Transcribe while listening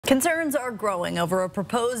Concerns are growing over a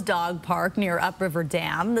proposed dog park near Upriver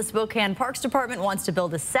Dam. The Spokane Parks Department wants to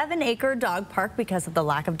build a 7-acre dog park because of the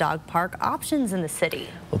lack of dog park options in the city.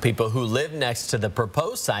 Well, people who live next to the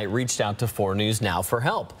proposed site reached out to 4 News Now for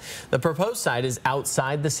help. The proposed site is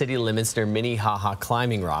outside the city limits near Minnehaha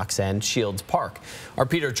Climbing Rocks and Shields Park. Our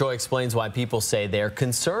Peter Choi explains why people say they're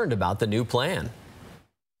concerned about the new plan.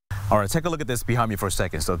 All right, take a look at this behind me for a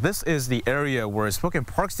second. So this is the area where Spokane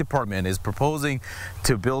Parks Department is proposing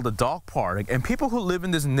to build a dog park. And people who live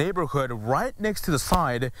in this neighborhood right next to the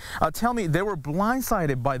side tell me they were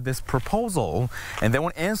blindsided by this proposal. And they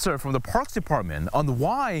want an answer from the Parks Department on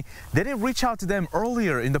why they didn't reach out to them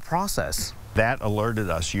earlier in the process. That alerted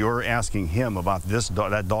us. You're asking him about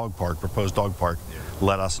that dog park, proposed dog park.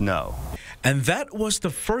 Let us know. And that was the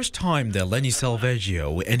first time that Leni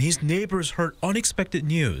Selvaggio and his neighbors heard unexpected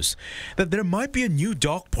news that there might be a new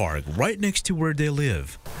dog park right next to where they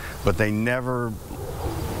live. But they never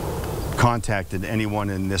contacted anyone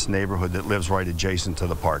in this neighborhood that lives right adjacent to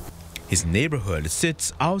the park. His neighborhood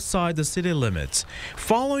sits outside the city limits.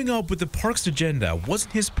 Following up with the park's agenda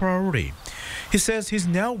wasn't his priority. He says he's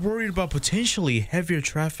now worried about potentially heavier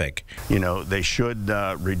traffic. You know, they should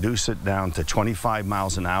reduce it down to 25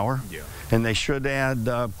 miles an hour. Yeah. And they should add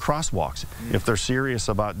crosswalks if they're serious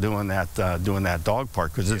about doing that dog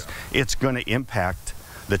park, because it's going to impact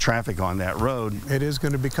the traffic on that road. It is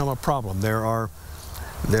going to become a problem. There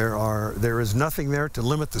is nothing there to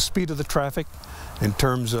limit the speed of the traffic in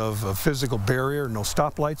terms of a physical barrier, no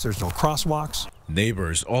stoplights, there's no crosswalks.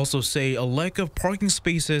 Neighbors also say a lack of parking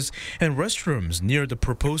spaces and restrooms near the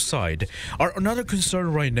proposed site are another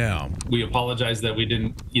concern right now. We apologize that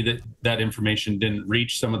that information didn't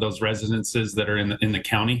reach some of those residences that are in the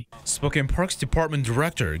county. Spokane Parks Department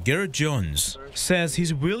Director Garrett Jones says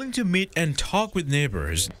he's willing to meet and talk with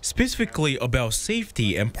neighbors, specifically about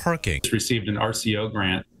safety and parking. He's received an RCO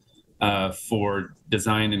grant for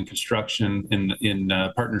design and construction in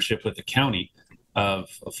partnership with the county of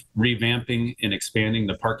revamping and expanding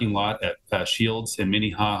the parking lot at Shields and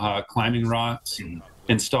Minnehaha Climbing Rocks,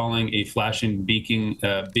 installing a flashing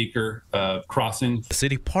beaker crossing. The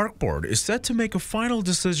City Park Board is set to make a final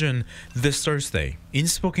decision this Thursday. In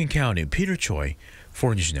Spokane County, Peter Choi,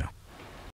 4 News Now.